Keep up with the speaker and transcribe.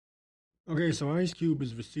Okay, so Ice Cube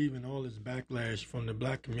is receiving all this backlash from the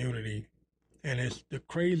black community, and it's the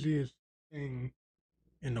craziest thing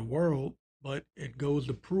in the world, but it goes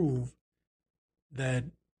to prove that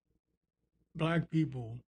black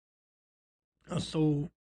people are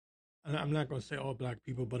so, I'm not going to say all black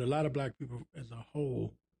people, but a lot of black people as a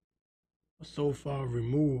whole are so far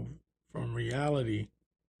removed from reality.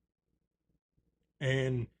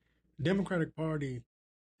 And the Democratic Party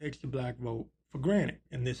takes the black vote for granted,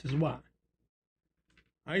 and this is why.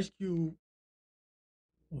 Ice Cube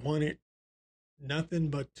wanted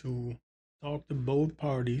nothing but to talk to both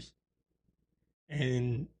parties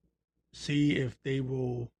and see if they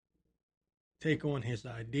will take on his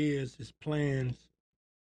ideas, his plans,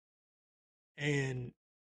 and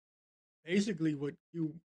basically what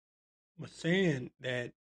you was saying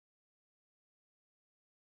that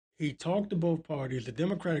he talked to both parties. The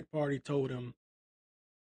Democratic Party told him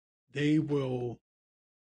they will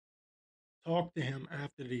talk to him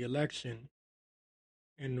after the election,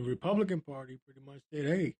 and the Republican Party pretty much said,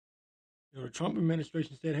 "Hey, the Trump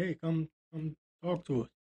administration said, hey, come talk to us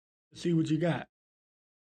to see what you got."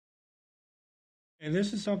 And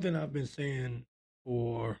this is something I've been saying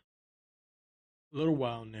for a little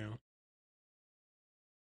while now.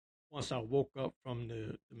 Once I woke up from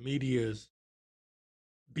the media's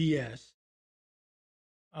BS.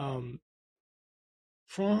 Um,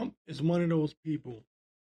 Trump is one of those people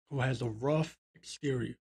who has a rough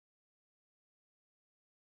exterior,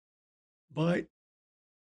 but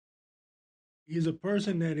he's a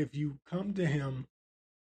person that if you come to him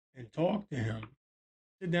and talk to him,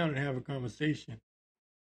 sit down and have a conversation,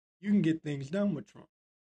 you can get things done with Trump.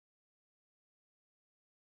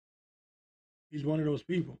 He's one of those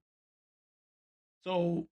people.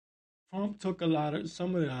 So Trump took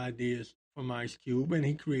some of the ideas from Ice Cube and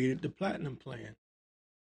he created the Platinum Plan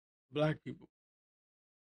for black people,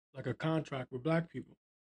 like a contract with black people.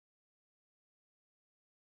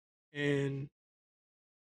 And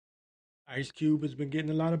Ice Cube has been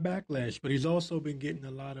getting a lot of backlash, but he's also been getting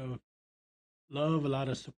a lot of love, a lot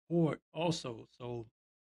of support also. So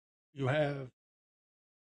you have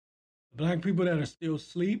black people that are still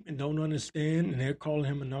asleep and don't understand, and they're calling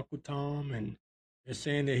him an Uncle Tom, and they're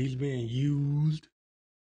saying that he's being used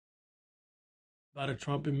by the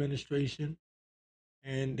Trump administration.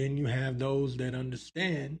 And then you have those that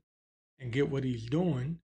understand and get what he's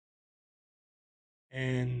doing,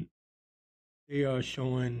 and they are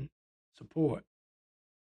showing support.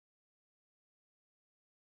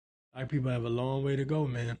 Black people have a long way to go,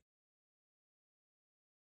 man.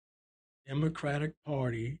 Democratic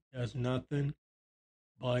Party does nothing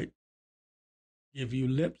but give you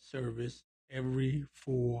lip service every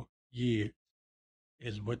 4 years.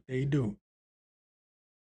 Is what they do.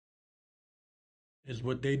 Is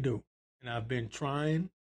what they do. And I've been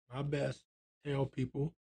trying my best to tell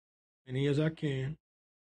people many as I can.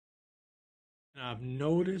 And I've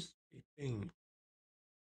noticed a thing.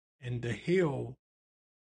 And The Hill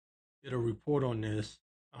did a report on this.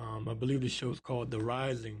 I believe the show's called The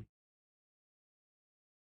Rising.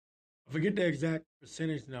 I forget the exact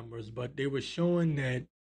percentage numbers, but they were showing that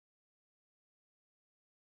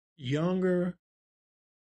younger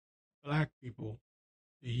black people,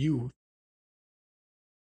 the youth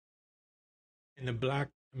in the black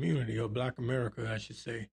community or black America, I should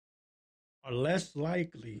say, are less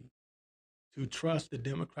likely to trust the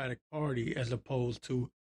Democratic Party as opposed to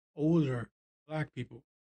older black people,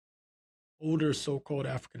 older so called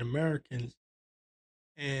African Americans.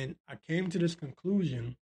 And I came to this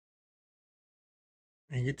conclusion,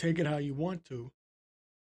 and you take it how you want to.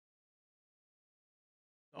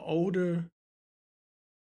 The older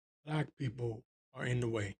black people are in the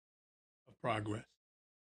way of progress.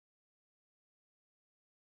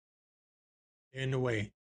 They're in the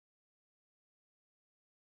way.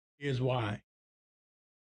 Here's why.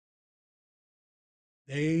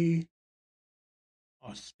 They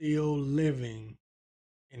are still living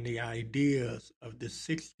in the ideas of the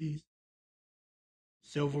 60s,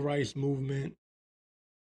 civil rights movement,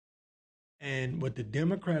 and what the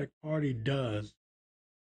Democratic Party does,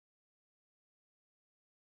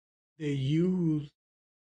 they use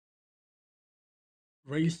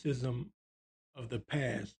racism of the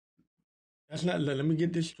past. That's not, let me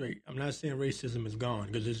get this straight. I'm not saying racism is gone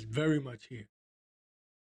because it's very much here.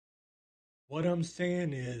 What I'm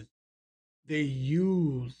saying is they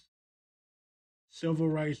use civil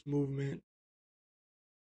rights movement,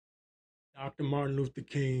 Dr. Martin Luther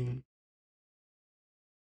King.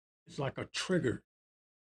 It's like a trigger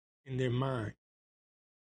in their mind.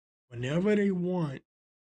 Whenever they want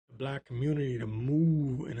the black community to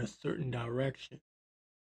move in a certain direction,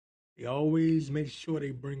 They always make sure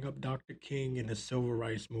they bring up Dr. King and the civil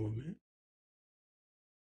rights movement.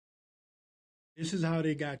 This is how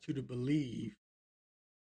they got you to believe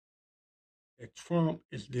that Trump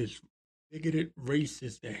is this bigoted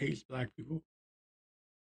racist that hates black people.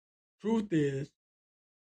 Truth is,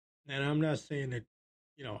 and I'm not saying that,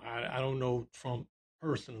 I don't know Trump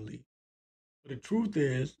personally, but the truth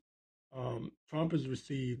is, Trump has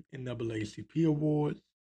received NAACP awards.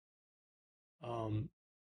 Um,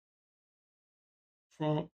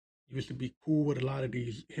 Trump used to be cool with a lot of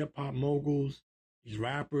these hip hop moguls, these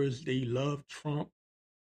rappers. They love Trump.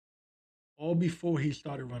 All before he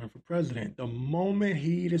started running for president. The moment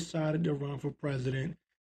he decided to run for president,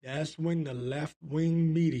 that's when the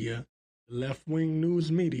left-wing media, the left-wing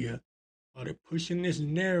news media, started pushing this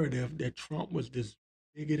narrative that Trump was this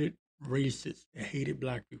bigoted racist that hated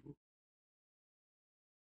black people.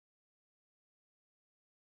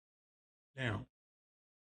 Now,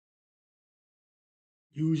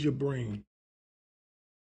 use your brain.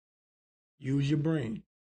 Use your brain.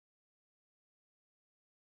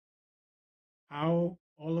 How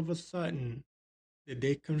all of a sudden did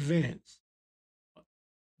they convince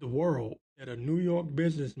the world that a New York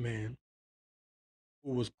businessman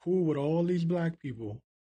who was cool with all these black people,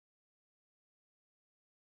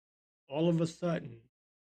 all of a sudden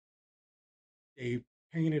they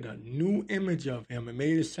painted a new image of him and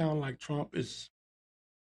made it sound like Trump is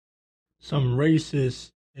some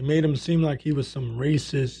racist. It made him seem like he was some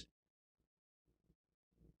racist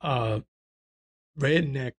uh,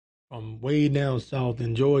 redneck from way down south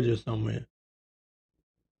in Georgia somewhere.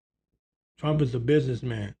 Trump is a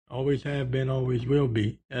businessman. Always have been, always will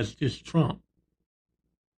be. That's just Trump.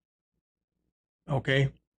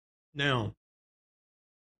 Okay? Now,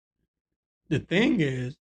 the thing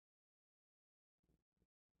is,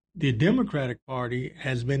 the Democratic Party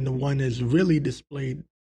has been the one that's really displayed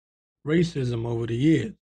racism over the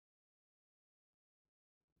years.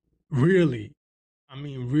 Really,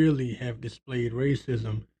 really have displayed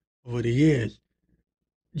racism over the years.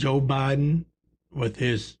 Joe Biden, with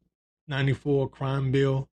his 94 crime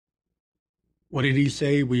bill, what did he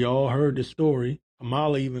say? We all heard the story.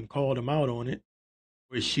 Kamala even called him out on it,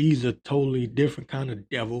 where she's a totally different kind of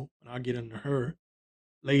devil, and I'll get into her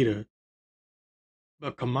later.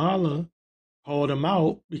 But Kamala called him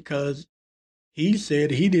out because he said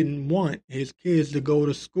he didn't want his kids to go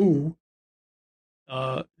to school.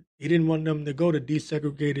 He didn't want them to go to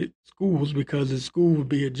desegregated schools because his school would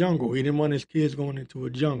be a jungle. He didn't want his kids going into a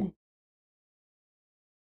jungle.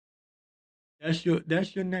 That's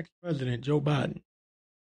your next president, Joe Biden.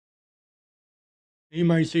 You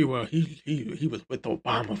might say, well, he was with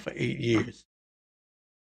Obama for 8 years.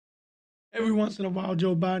 Every once in a while,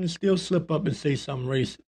 Joe Biden still slip up and say something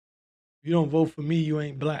racist. If you don't vote for me, you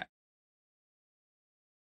ain't black.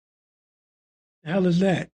 The hell is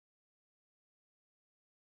that?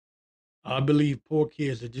 I believe poor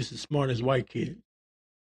kids are just as smart as white kids.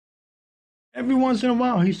 Every once in a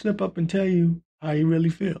while, he slip up and tell you how he really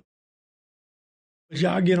feel. But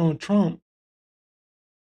y'all get on Trump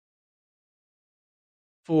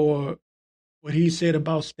for what he said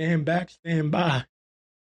about stand back, stand by.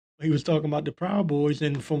 He was talking about the Proud Boys,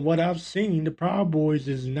 and from what I've seen, the Proud Boys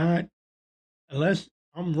is not, unless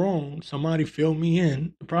I'm wrong, somebody fill me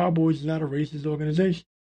in, the Proud Boys is not a racist organization.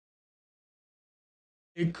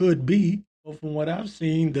 It could be, but from what I've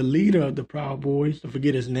seen, the leader of the Proud Boys, I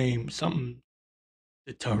forget his name, something,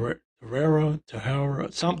 the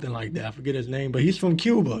Terrera, something like that. I forget his name, but he's from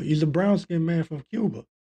Cuba. He's a brown-skinned man from Cuba.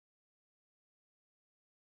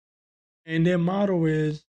 And their motto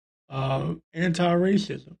is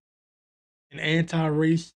anti-racism and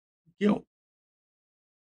anti-race guilt.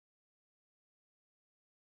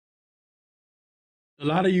 A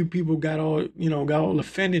lot of you people got all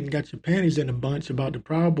offended and got your panties in a bunch about the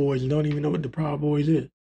Proud Boys and don't even know what the Proud Boys is.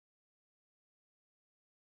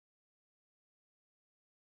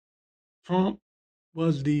 Trump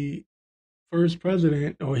was the first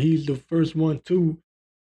president, or he's the first one to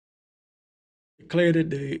declare that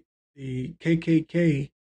the KKK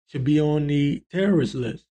should be on the terrorist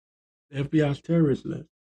list, the FBI's terrorist list.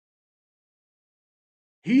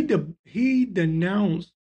 He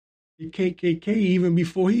denounced the KKK even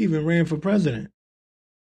before he even ran for president.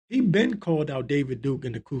 He been called out David Duke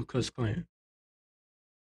and the Ku Klux Klan.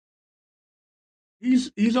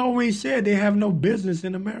 He's always said they have no business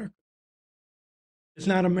in America. It's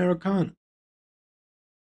not Americana.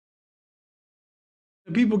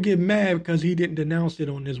 The people get mad because he didn't denounce it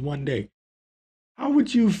on this one day. How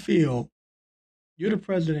would you feel? You're the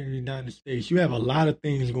president of the United States. You have a lot of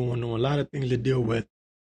things going on, a lot of things to deal with.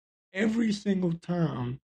 Every single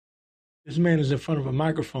time This man is in front of a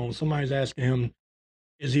microphone. Somebody's asking him,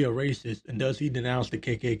 is he a racist? And does he denounce the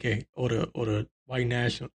KKK or the white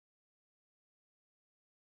national?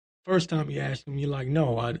 First time you ask him, you're like,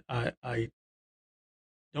 no, I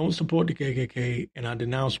don't support the KKK and I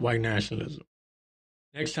denounce white nationalism.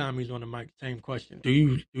 Next time he's on the mic, same question. Are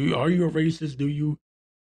you a racist? Do you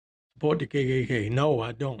support the KKK? No,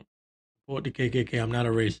 I don't support the KKK. I'm not a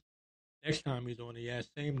racist. Next time he's on, he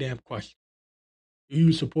asks same damn question. Do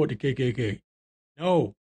you support the KKK?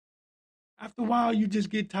 No. After a while, you just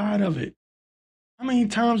get tired of it. How many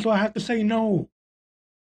times do I have to say no?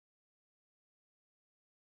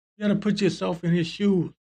 You gotta put yourself in his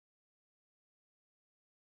shoes.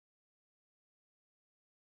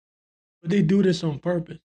 But they do this on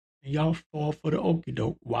purpose. And y'all fall for the okie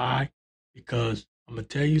doke. Why? Because I'm gonna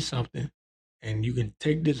tell you something, and you can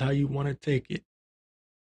take this how you want to take it.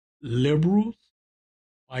 Liberals,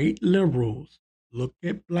 white liberals, look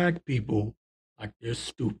at black people like they're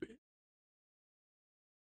stupid.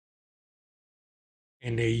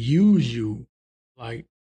 And they use you like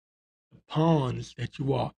the pawns that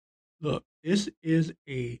you are. Look, this is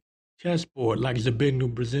a chessboard, like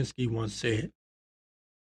Zbigniew Brzezinski once said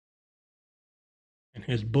in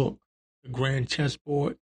his book, The Grand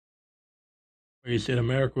Chessboard, where he said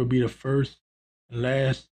America would be the first and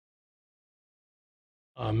last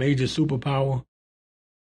major superpower,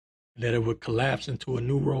 and that it would collapse into a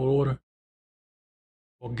new world order.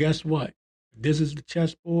 Well, guess what? This is the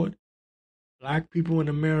chessboard. Black people in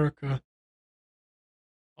America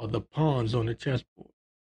are the pawns on the chessboard.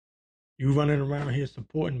 You running around here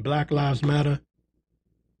supporting Black Lives Matter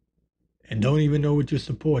and don't even know what you're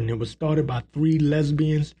supporting. It was started by 3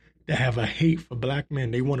 lesbians that have a hate for black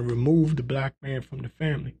men. They want to remove the black man from the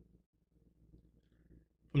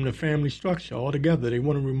family structure altogether. They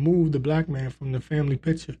want to remove the black man from the family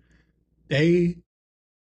picture. They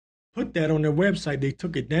put that on their website. They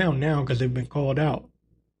took it down now because they've been called out.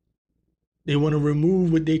 They want to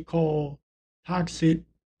remove what they call toxic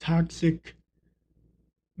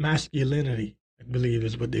masculinity, I believe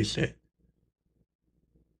is what they said.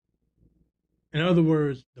 In other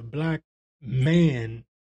words, the black man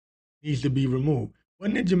needs to be removed.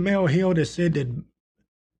 Wasn't it Jamel Hill that said that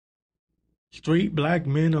straight black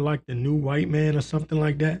men are like the new white man or something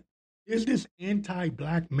like that? There's this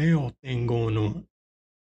anti-black male thing going on.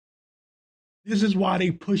 This is why they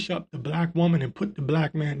push up the black woman and put the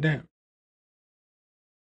black man down.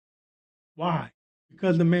 Why?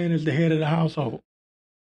 Because the man is the head of the household.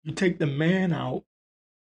 You take the man out,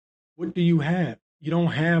 what do you have? You don't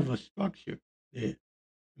have a structure there.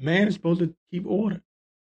 The man is supposed to keep order.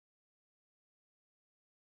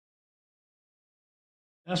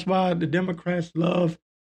 That's why the Democrats love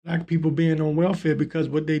black people being on welfare, because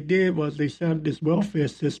what they did was they set up this welfare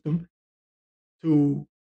system to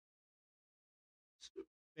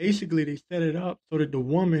basically they set it up so that the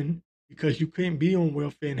woman, because you can't be on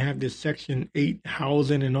welfare and have this Section 8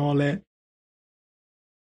 housing and all that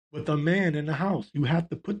with a man in the house. You have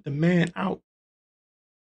to put the man out.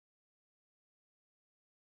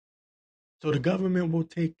 So the government will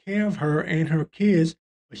take care of her and her kids,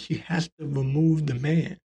 but she has to remove the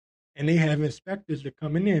man. And they have inspectors that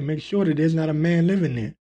come in there and make sure that there's not a man living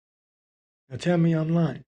there. Now tell me I'm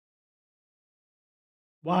lying.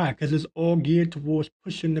 Why? Because it's all geared towards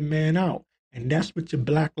pushing the man out. And that's what your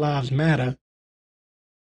Black Lives Matter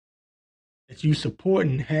that you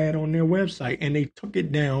supporting had on their website. And they took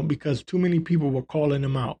it down because too many people were calling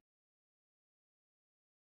them out.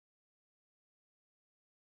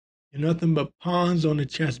 You're nothing but pawns on the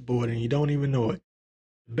chessboard and you don't even know it.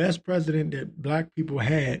 The best president that black people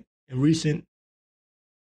had in recent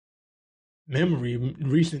memory,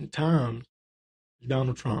 recent times, is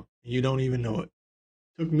Donald Trump. And you don't even know it.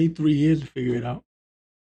 Took me 3 years to figure it out.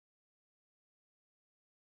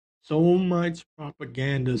 So much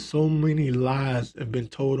propaganda, so many lies have been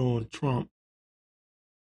told on Trump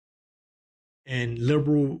and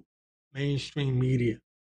liberal mainstream media.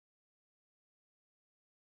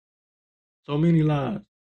 So many lies have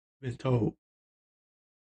been told.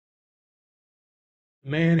 The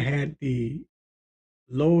man had the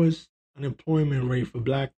lowest unemployment rate for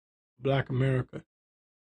black America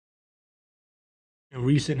in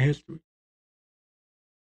recent history.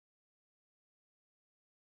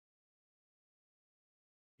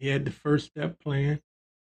 He had the First Step plan.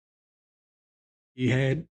 He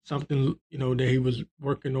had something, that he was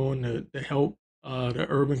working on to help the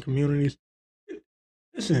urban communities.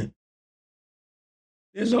 Listen,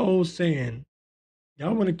 there's an old saying,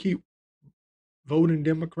 y'all want to keep voting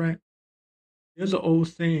Democrat? There's an old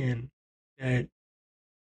saying that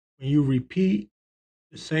when you repeat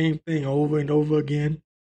the same thing over and over again,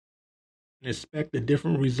 and expect a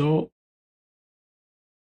different result,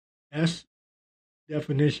 that's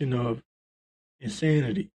definition of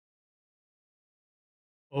insanity.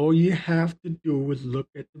 All you have to do is look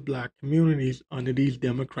at the black communities under these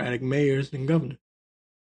Democratic mayors and governors.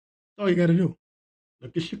 That's all you got to do.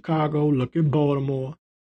 Look at Chicago, look at Baltimore,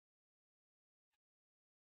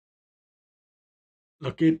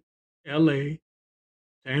 look at LA,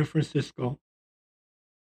 San Francisco.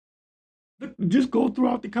 Look, just go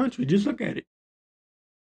throughout the country. Just look at it.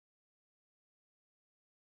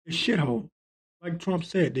 It's shithole. Like Trump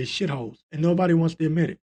said, there's shitholes, and nobody wants to admit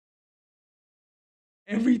it.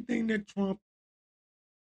 Everything that Trump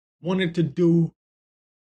wanted to do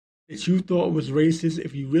that you thought was racist,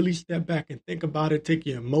 if you really step back and think about it, take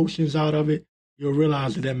your emotions out of it, you'll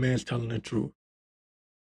realize that that man's telling the truth.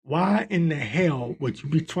 Why in the hell would you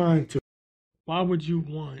be trying to? Why would you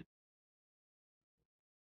want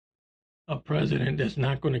a president that's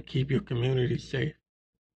not going to keep your community safe?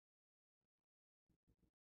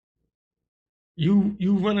 You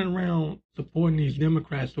running around supporting these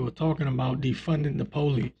Democrats who are talking about defunding the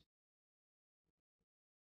police.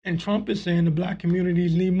 And Trump is saying the black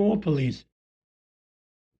communities need more police.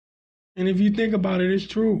 And if you think about it, it's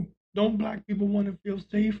true. Don't black people want to feel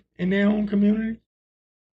safe in their own communities?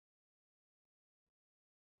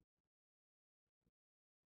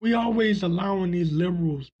 We always allowing these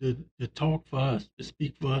liberals to talk for us, to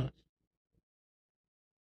speak for us.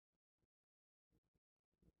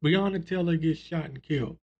 Breonna Taylor gets shot and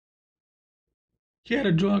killed. She had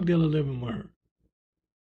a drug dealer living with her.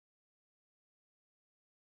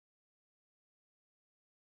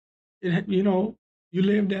 You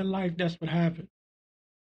live that life, that's what happened.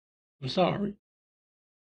 I'm sorry.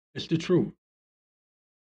 It's the truth.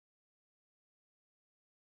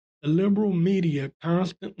 The liberal media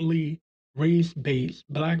constantly race base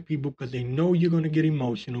black people because they know you're going to get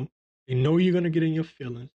emotional. They know you're going to get in your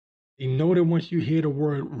feelings. They know that once you hear the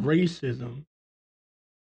word racism,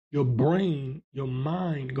 your brain, your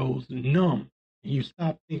mind goes numb and you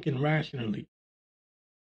stop thinking rationally.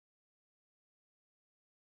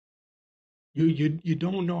 You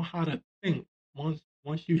don't know how to think once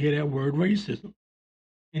you hear that word racism.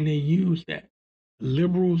 And they use that. The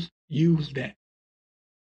liberals use that.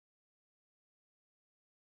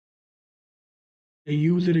 They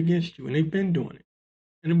use it against you, and they've been doing it.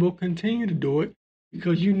 And they will continue to do it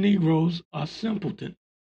because you Negroes are simpletons.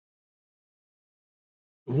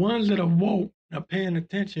 The ones that are woke and are paying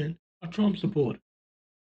attention are Trump supporters.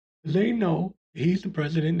 They know he's the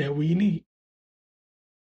president that we need.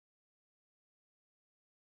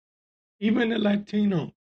 Even the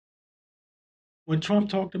Latino, when Trump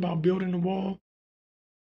talked about building the wall,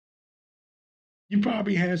 you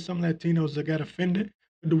probably had some Latinos that got offended,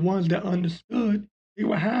 but the ones that understood, they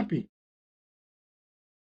were happy.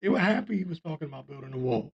 They were happy he was talking about building the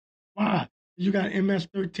wall. Why? You got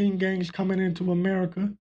MS-13 gangs coming into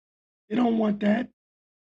America. They don't want that.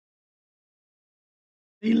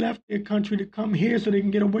 They left their country to come here so they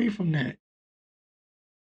can get away from that.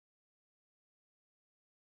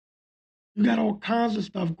 You got all kinds of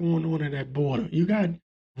stuff going on at that border. You got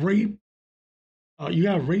rape. You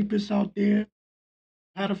got rapists out there,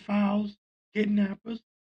 pedophiles, kidnappers,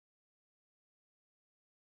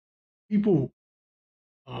 people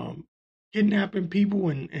kidnapping people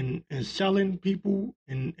and selling people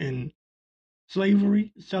in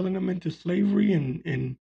slavery, selling them into slavery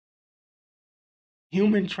and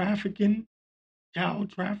human trafficking, child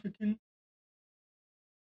trafficking.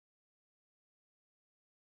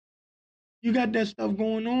 You got that stuff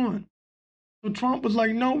going on. So Trump was like,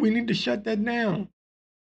 no, we need to shut that down.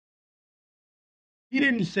 He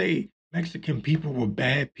didn't say Mexican people were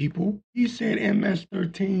bad people. He said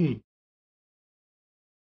MS-13.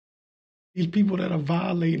 These people that are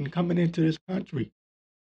violating coming into this country.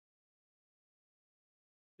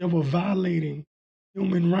 They were violating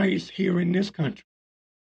human rights here in this country.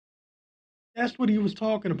 That's what he was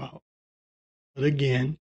talking about. But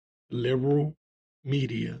again, the liberal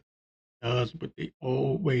media does what they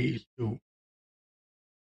always do.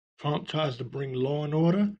 Trump tries to bring law and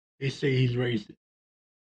order, they say he's racist.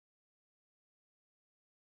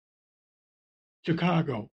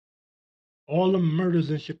 Chicago. All the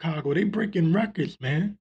murders in Chicago, they breaking records,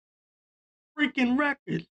 man. Breaking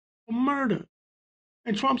records for murder.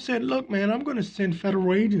 And Trump said, look, man, I'm going to send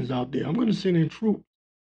federal agents out there. I'm going to send in troops.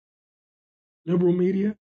 Liberal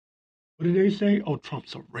media, what did they say? Oh,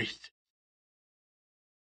 Trump's a racist.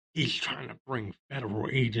 He's trying to bring federal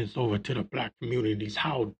agents over to the black communities.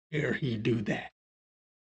 How dare he do that?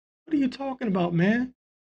 What are you talking about, man?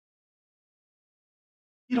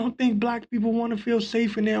 You don't think black people want to feel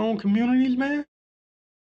safe in their own communities, man?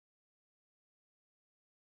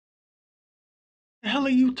 The hell are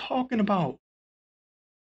you talking about?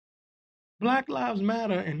 Black Lives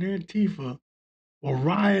Matter and Antifa were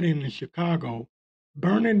rioting in Chicago,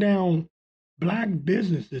 burning down black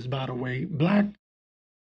businesses, by the way, black,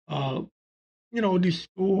 uh, these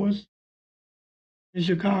stores in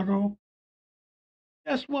Chicago.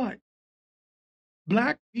 Guess what?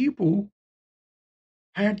 Black people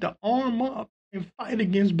had to arm up and fight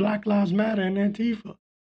against Black Lives Matter and Antifa.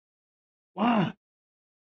 Why?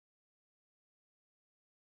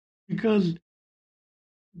 Because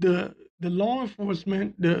the law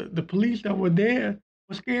enforcement, the police that were there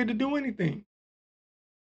were scared to do anything.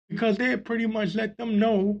 Because they had pretty much let them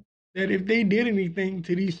know that if they did anything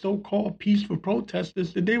to these so-called peaceful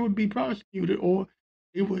protesters, that they would be prosecuted or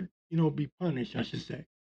they would, be punished, I should say.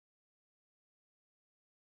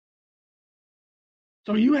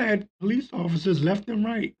 So you had police officers left and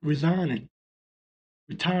right resigning,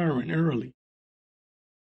 retiring early.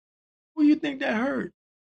 Who do you think that hurt?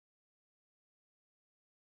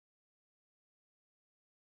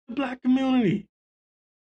 The black community.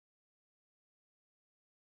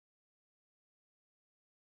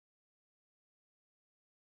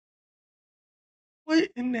 What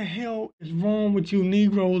in the hell is wrong with you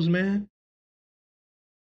Negroes, man?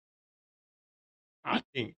 I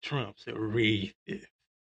think Trump's a racist.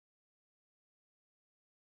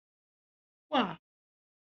 Why?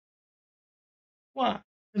 Why?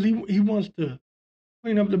 Because he wants to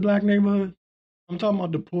clean up the black neighborhoods. I'm talking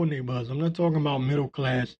about the poor neighborhoods. I'm not talking about middle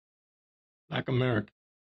class black America,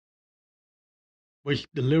 which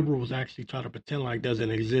the liberals actually try to pretend like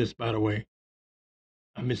doesn't exist, by the way.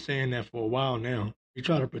 I've been saying that for a while now. They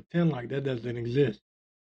try to pretend like that doesn't exist.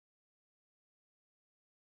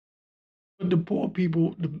 But the poor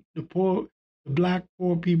people, the black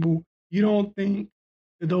poor people, you don't think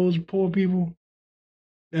that those poor people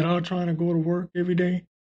that are trying to go to work every day,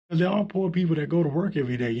 because there are poor people that go to work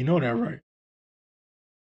every day, you know that, right?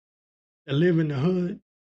 That live in the hood.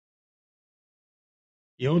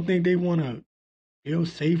 You don't think they want to feel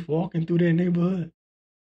safe walking through their neighborhood?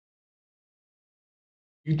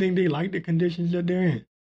 You think they like the conditions that they're in?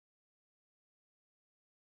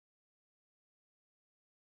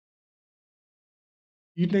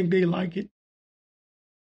 You think they like it?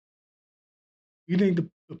 You think the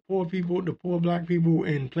poor people, the poor black people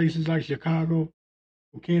in places like Chicago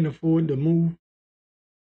who can't afford to move,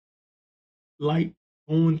 like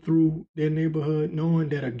going through their neighborhood knowing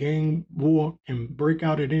that a gang war can break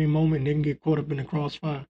out at any moment and they can get caught up in the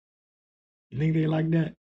crossfire? You think they like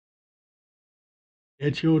that?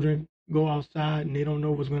 Their children go outside and they don't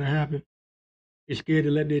know what's going to happen. They're scared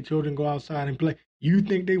to let their children go outside and play. You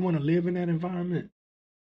think they want to live in that environment?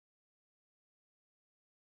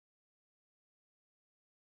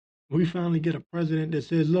 We finally get a president that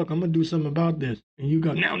says, look, I'm going to do something about this. And you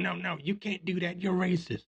go, no, no, no, you can't do that. You're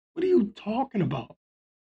racist. What are you talking about?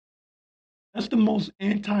 That's the most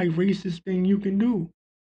anti-racist thing you can do.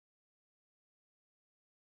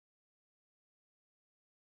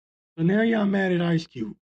 So now y'all mad at Ice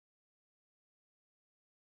Cube.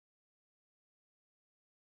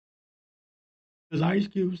 Because Ice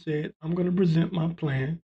Cube said, I'm going to present my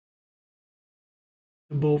plan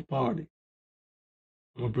to both parties.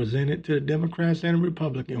 I'm going to present it to the Democrats and the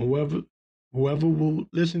Republicans. Whoever will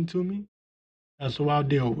listen to me, that's who I'll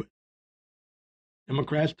deal with.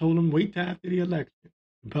 Democrats told him, wait till after the election.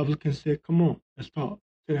 Republicans said, come on, let's talk.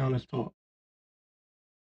 Sit down, let's talk.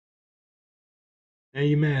 Now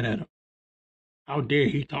you mad at him. How dare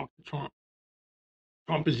he talk to Trump?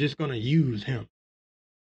 Trump is just going to use him.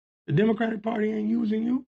 The Democratic Party ain't using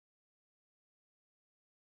you.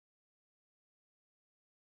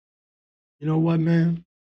 You know what, man?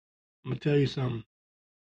 I'm going to tell you something.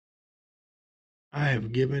 I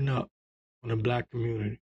have given up on the black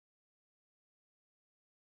community.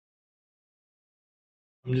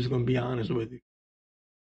 I'm just going to be honest with you.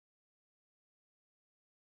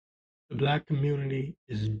 The black community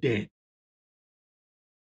is dead.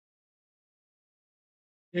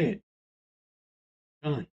 Dead.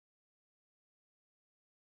 Done.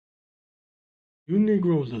 You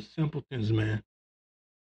Negroes are simpletons, man.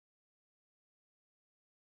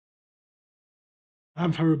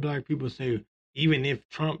 I've heard black people say, even if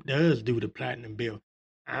Trump does do the platinum bill,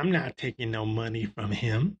 I'm not taking no money from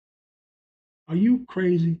him. Are you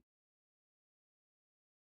crazy?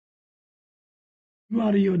 You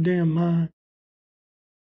out of your damn mind?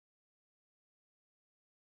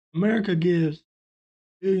 America gives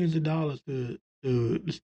billions of dollars to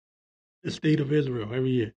the state of Israel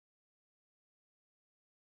every year.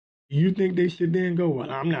 You think they should then go, well,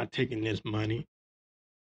 I'm not taking this money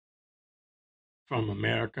from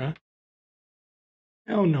America?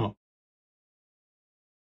 Hell no.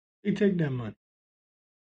 They take that money.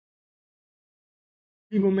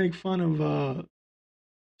 People make fun of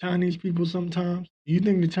Chinese people sometimes. Do you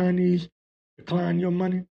think the Chinese decline your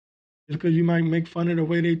money just because you might make fun of the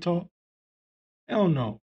way they talk? Hell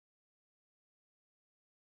no.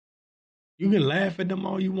 You can laugh at them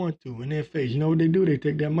all you want to in their face. You know what they do? They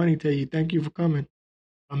take that money, tell you, thank you for coming.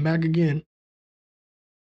 I'm back again.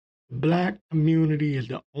 The black community is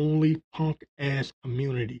the only punk ass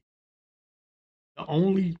community. The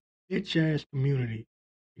only bitch ass community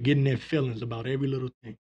getting their feelings about every little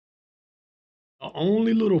thing. The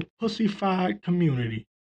only little pussified community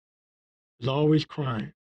is always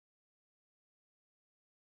crying.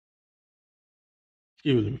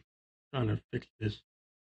 Excuse me. I'm trying to fix this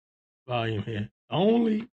volume here. The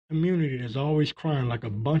only community that's always crying like a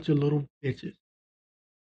bunch of little bitches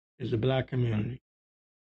is the black community.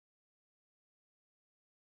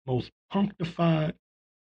 Most punctified,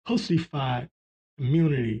 pussified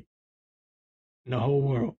community in the whole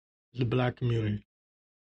world is the black community.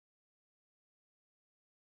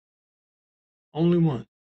 Only one.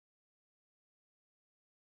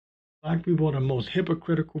 Black people are the most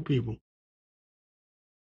hypocritical people.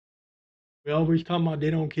 We always talk about they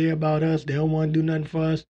don't care about us, they don't want to do nothing for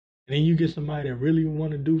us. And then you get somebody that really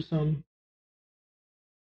want to do something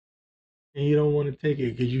and you don't want to take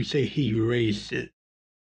it because you say he racist.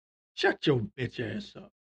 Shut your bitch ass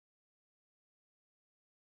up.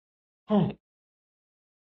 Punk.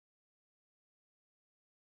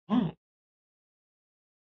 Punk.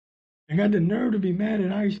 And got the nerve to be mad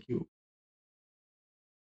at Ice Cube.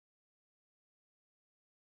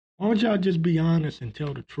 Why don't y'all just be honest and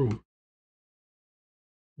tell the truth?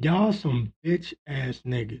 Y'all some bitch ass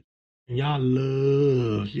niggas. And y'all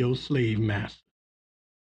love your slave master.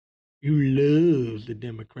 You love the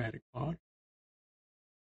Democratic Party.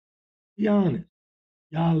 Be honest.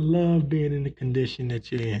 Y'all love being in the condition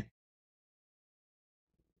that you're in.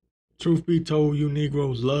 Truth be told, you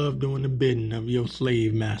Negroes love doing the bidding of your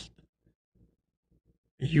slave master.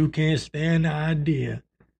 You can't stand the idea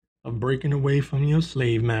of breaking away from your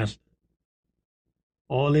slave master.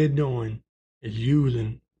 All they're doing is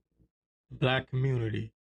using the black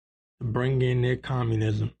community to bring in their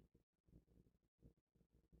communism.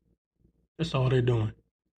 That's all they're doing.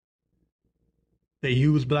 They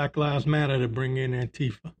use Black Lives Matter to bring in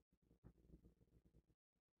Antifa.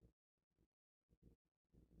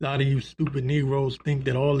 A lot of you stupid Negroes think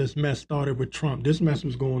that all this mess started with Trump. This mess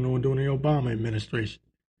was going on during the Obama administration.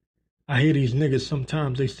 I hear these niggas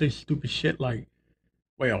sometimes, they say stupid shit like,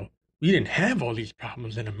 well, we didn't have all these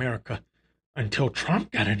problems in America until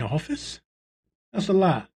Trump got in office. That's a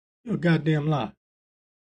lie. You're a goddamn lie.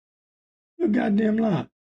 You're a goddamn lie.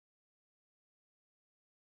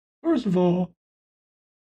 First of all,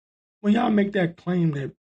 when y'all make that claim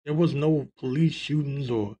that there was no police shootings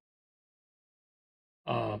or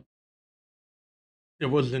uh, there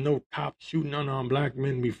was no cops shooting unarmed black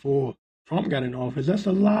men before Trump got in office, that's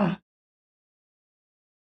a lie.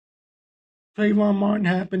 Trayvon Martin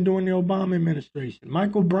happened during the Obama administration.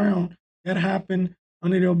 Michael Brown, that happened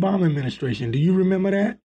under the Obama administration. Do you remember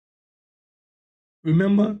that?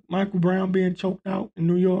 Remember Michael Brown being choked out in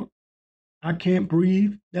New York? I can't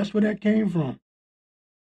breathe. That's where that came from.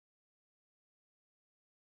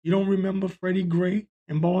 You don't remember Freddie Gray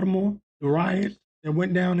in Baltimore? The riots that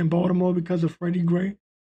went down in Baltimore because of Freddie Gray?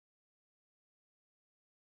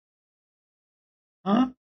 Huh?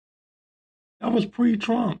 That was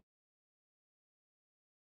pre-Trump.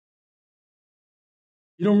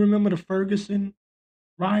 You don't remember the Ferguson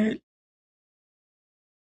riot?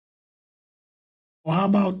 Or how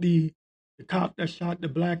about the cop that shot the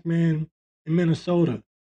black man in Minnesota?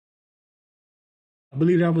 I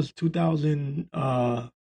believe that was 2000,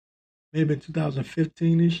 maybe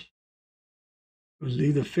 2015-ish. It was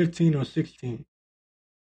either 15 or 16.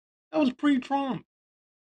 That was pre-Trump.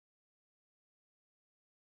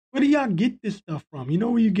 Where do y'all get this stuff from? You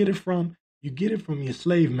know where you get it from? You get it from your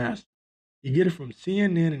slave master. You get it from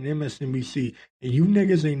CNN and MSNBC. And you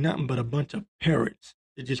niggas ain't nothing but a bunch of parrots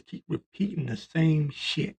that just keep repeating the same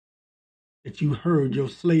shit that you heard your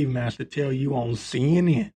slave master tell you on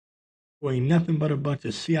CNN. Who ain't nothing but a bunch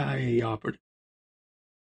of CIA operatives.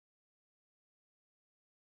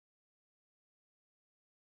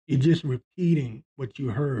 You're just repeating what you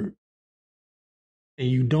heard. And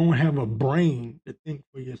you don't have a brain to think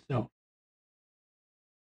for yourself.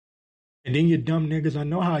 And then you dumb niggas, I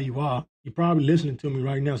know how you are. You're probably listening to me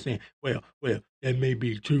right now saying, well, that may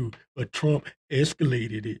be true, but Trump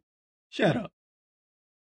escalated it. Shut up.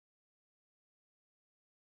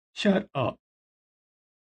 Shut up.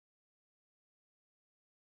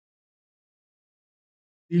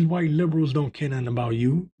 These white liberals don't care nothing about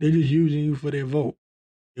you. They're just using you for their vote.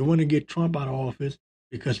 They want to get Trump out of office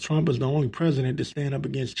because Trump is the only president to stand up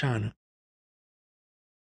against China.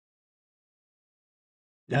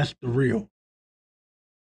 That's the real.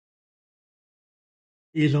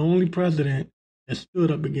 He's the only president that stood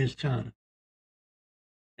up against China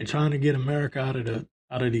and trying to get America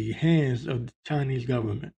out of the hands of the Chinese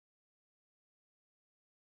government.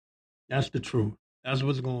 That's the truth. That's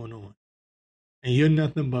what's going on. And you're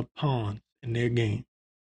nothing but pawns in their game.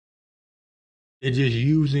 They're just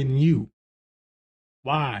using you.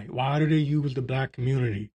 Why? Why do they use the black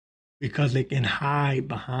community? Because they can hide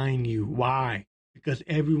behind you. Why? Because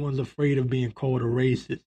everyone's afraid of being called a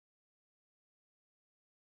racist.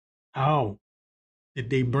 How did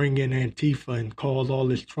they bring in Antifa and cause all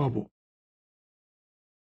this trouble?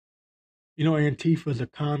 You know, Antifa is a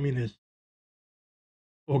communist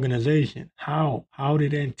organization. How? How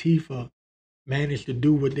did Antifa manage to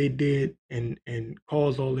do what they did and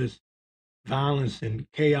cause all this violence and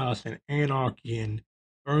chaos and anarchy and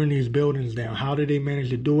burn these buildings down? How did they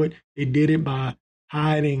manage to do it? They did it by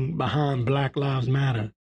hiding behind Black Lives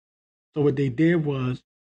Matter. So what they did was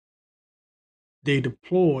they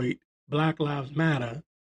deployed Black Lives Matter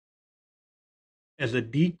as a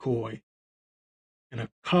decoy and a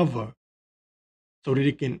cover so that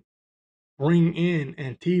it can bring in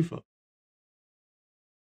Antifa.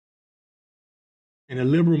 And the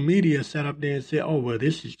liberal media sat up there and said, oh, well,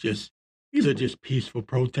 these are just peaceful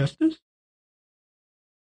protesters.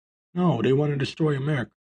 No, they want to destroy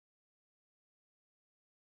America.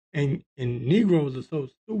 And Negroes are so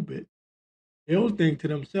stupid. They'll think to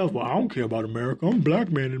themselves, well, I don't care about America. I'm a black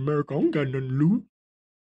man in America. I don't got nothing to lose.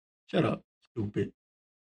 Shut up, stupid.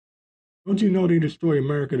 Don't you know they destroy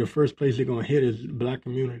America, the first place they're going to hit is the black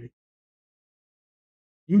community?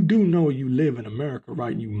 You do know you live in America,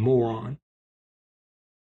 right, you moron?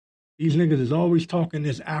 These niggas is always talking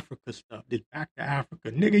this Africa stuff, this back to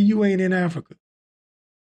Africa. Nigga, you ain't in Africa.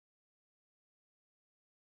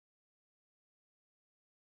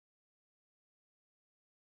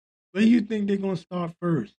 Where do you think they're going to start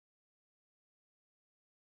first?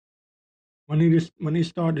 When they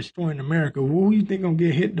start destroying America, who you think going to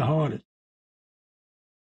get hit the hardest?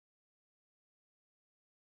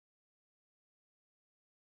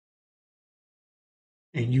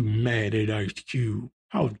 And you mad at Ice Cube.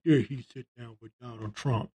 How dare he sit down with Donald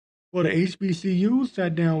Trump? Well, the HBCUs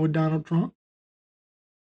sat down with Donald Trump.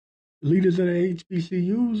 The leaders of the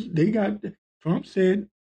HBCUs, Trump said,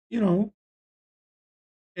 you know,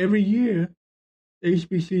 every year, the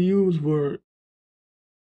HBCUs were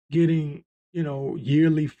getting,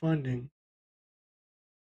 yearly funding.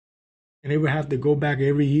 And they would have to go back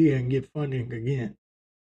every year and get funding again.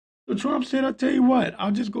 So Trump said, I'll tell you what,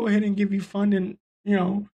 I'll just go ahead and give you funding,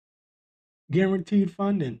 guaranteed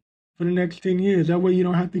funding for the next 10 years. That way you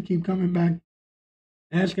don't have to keep coming back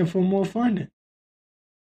asking for more funding.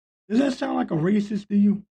 Does that sound like a racist to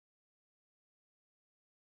you?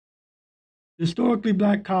 Historically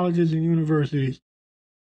black colleges and universities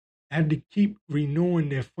had to keep renewing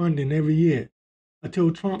their funding every year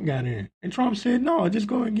until Trump got in. And Trump said, no, just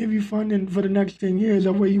go and give you funding for the next 10 years.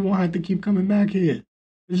 That way you won't have to keep coming back here.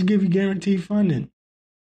 Just give you guaranteed funding.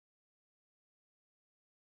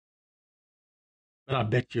 But I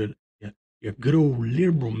bet your good old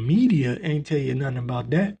liberal media ain't tell you nothing about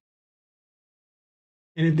that.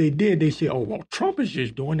 And if they did, they say, oh, well, Trump is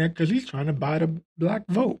just doing that because he's trying to buy the black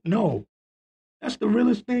vote. No, that's the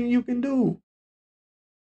realest thing you can do.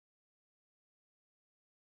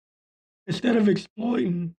 Instead of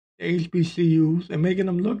exploiting the HBCUs and making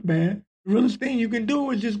them look bad, the realest thing you can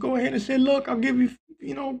do is just go ahead and say, look, I'll give you,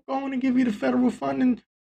 go on and give you the federal funding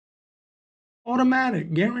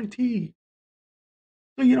automatic, guaranteed.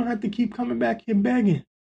 So you don't have to keep coming back here begging.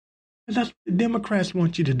 Because that's what the Democrats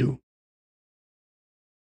want you to do.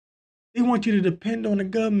 They want you to depend on the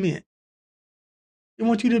government. They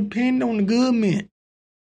want you to depend on the government.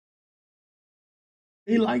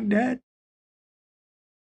 They like that.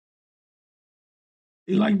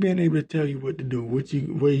 They like being able to tell you what to do,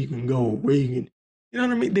 where you can go, where you can, you know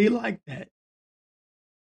what I mean? They like that.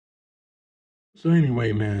 So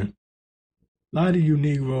anyway, man, a lot of you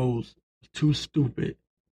Negroes are too stupid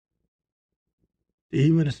to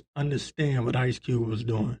even understand what Ice Cube was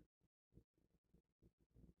doing.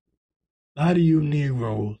 A lot of you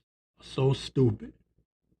Negroes are so stupid.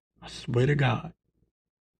 I swear to God.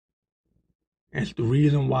 That's the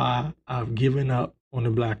reason why I've given up on the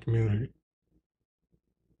black community.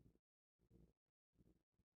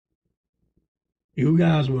 You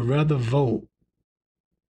guys would rather vote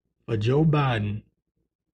for Joe Biden,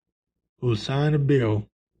 who signed a bill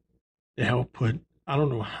to help put I don't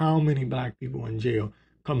know how many black people in jail.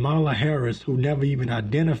 Kamala Harris, who never even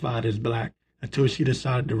identified as black until she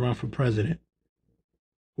decided to run for president,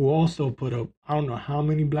 who also put up, I don't know how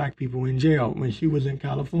many black people in jail when she was in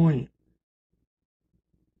California.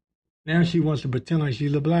 Now she wants to pretend like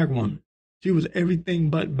she's a black woman. She was everything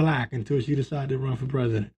but black until she decided to run for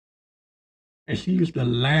president. And she used to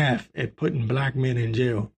laugh at putting black men in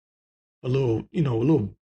jail for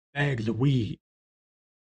little bags of weed.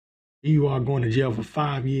 Here you are going to jail for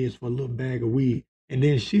 5 years for a little bag of weed. And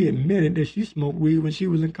then she admitted that she smoked weed when she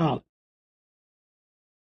was in college.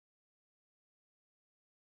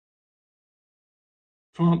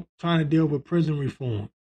 Trump trying to deal with prison reform.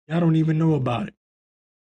 Y'all don't even know about it.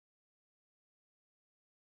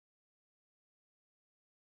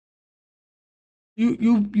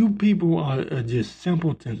 You people are just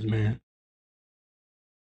simpletons, man.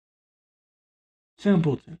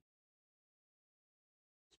 Simpleton.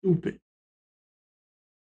 Stupid.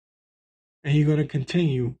 And you're going to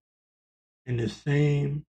continue in the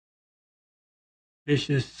same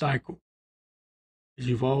vicious cycle as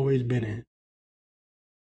you've always been in.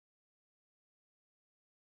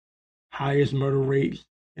 Highest murder rates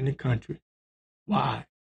in the country. Why?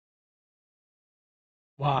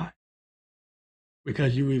 Why?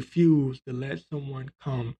 Because you refuse to let someone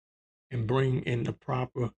come and bring in the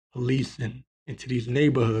proper policing into these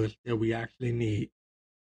neighborhoods that we actually need.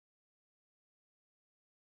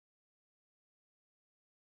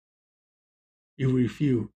 You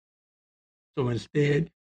refuse. So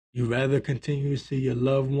instead, you rather continue to see your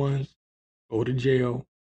loved ones go to jail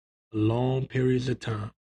for long periods of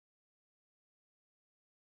time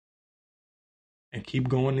and keep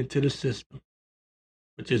going into the system,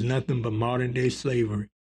 which is nothing but modern day slavery.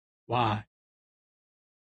 Why?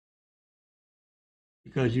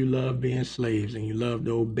 Because you love being slaves and you love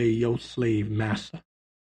to obey your slave master.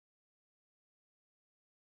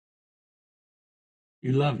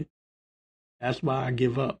 You love it. That's why I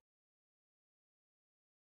give up.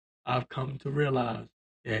 I've come to realize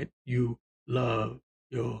that you love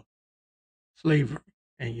your slavery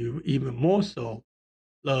and you even more so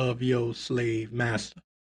love your slave master.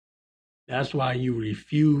 That's why you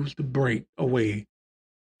refuse to break away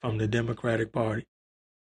from the Democratic Party.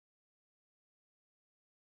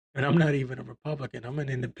 And I'm not even a Republican, I'm an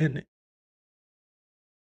independent.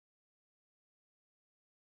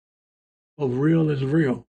 But real is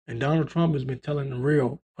real. And Donald Trump has been telling the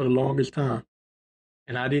real for the longest time.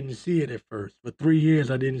 And I didn't see it at first. For 3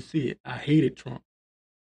 years, I didn't see it. I hated Trump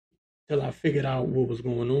till I figured out what was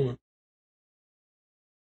going on.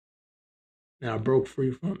 And I broke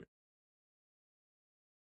free from it.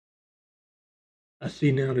 I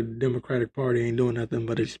see now that the Democratic Party ain't doing nothing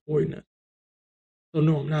but exploiting us. So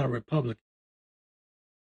no, I'm not a Republican.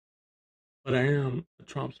 But I am a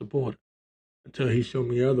Trump supporter until he showed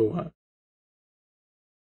me otherwise.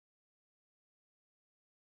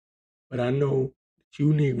 But I know that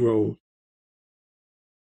you Negroes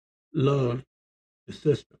love the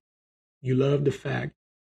system. You love the fact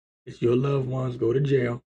that your loved ones go to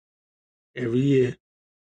jail every year.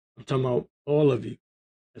 I'm talking about all of you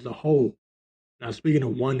as a whole. Not speaking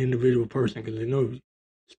of one individual person because they know you're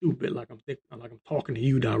stupid, like I'm talking to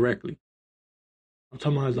you directly. I'm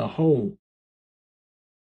talking about as a whole.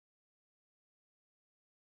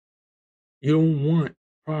 You don't want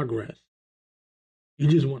progress. You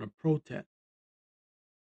just want to protest.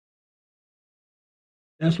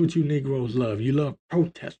 That's what you Negroes love. You love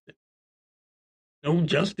protesting. No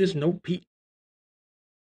justice, no peace.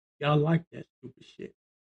 Y'all like that stupid shit.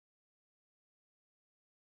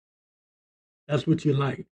 That's what you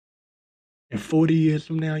like. And 40 years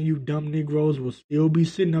from now, you dumb Negroes will still be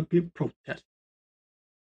sitting up here protesting.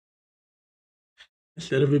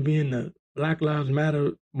 Instead of it being the Black Lives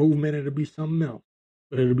Matter movement, it'll be something else.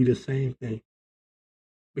 But it'll be the same thing.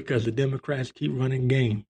 Because the Democrats keep running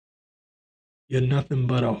game. You're nothing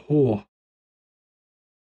but a whore.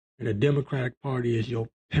 And the Democratic Party is your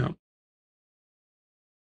pimp.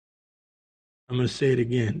 I'm going to say it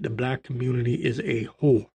again. The black community is a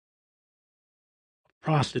whore. A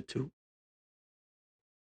prostitute.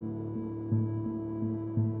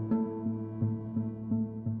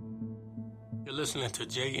 You're listening to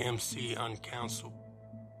JMC Uncounseled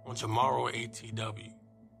on Jamaro ATW.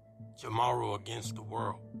 Jamaro Against the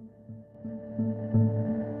World.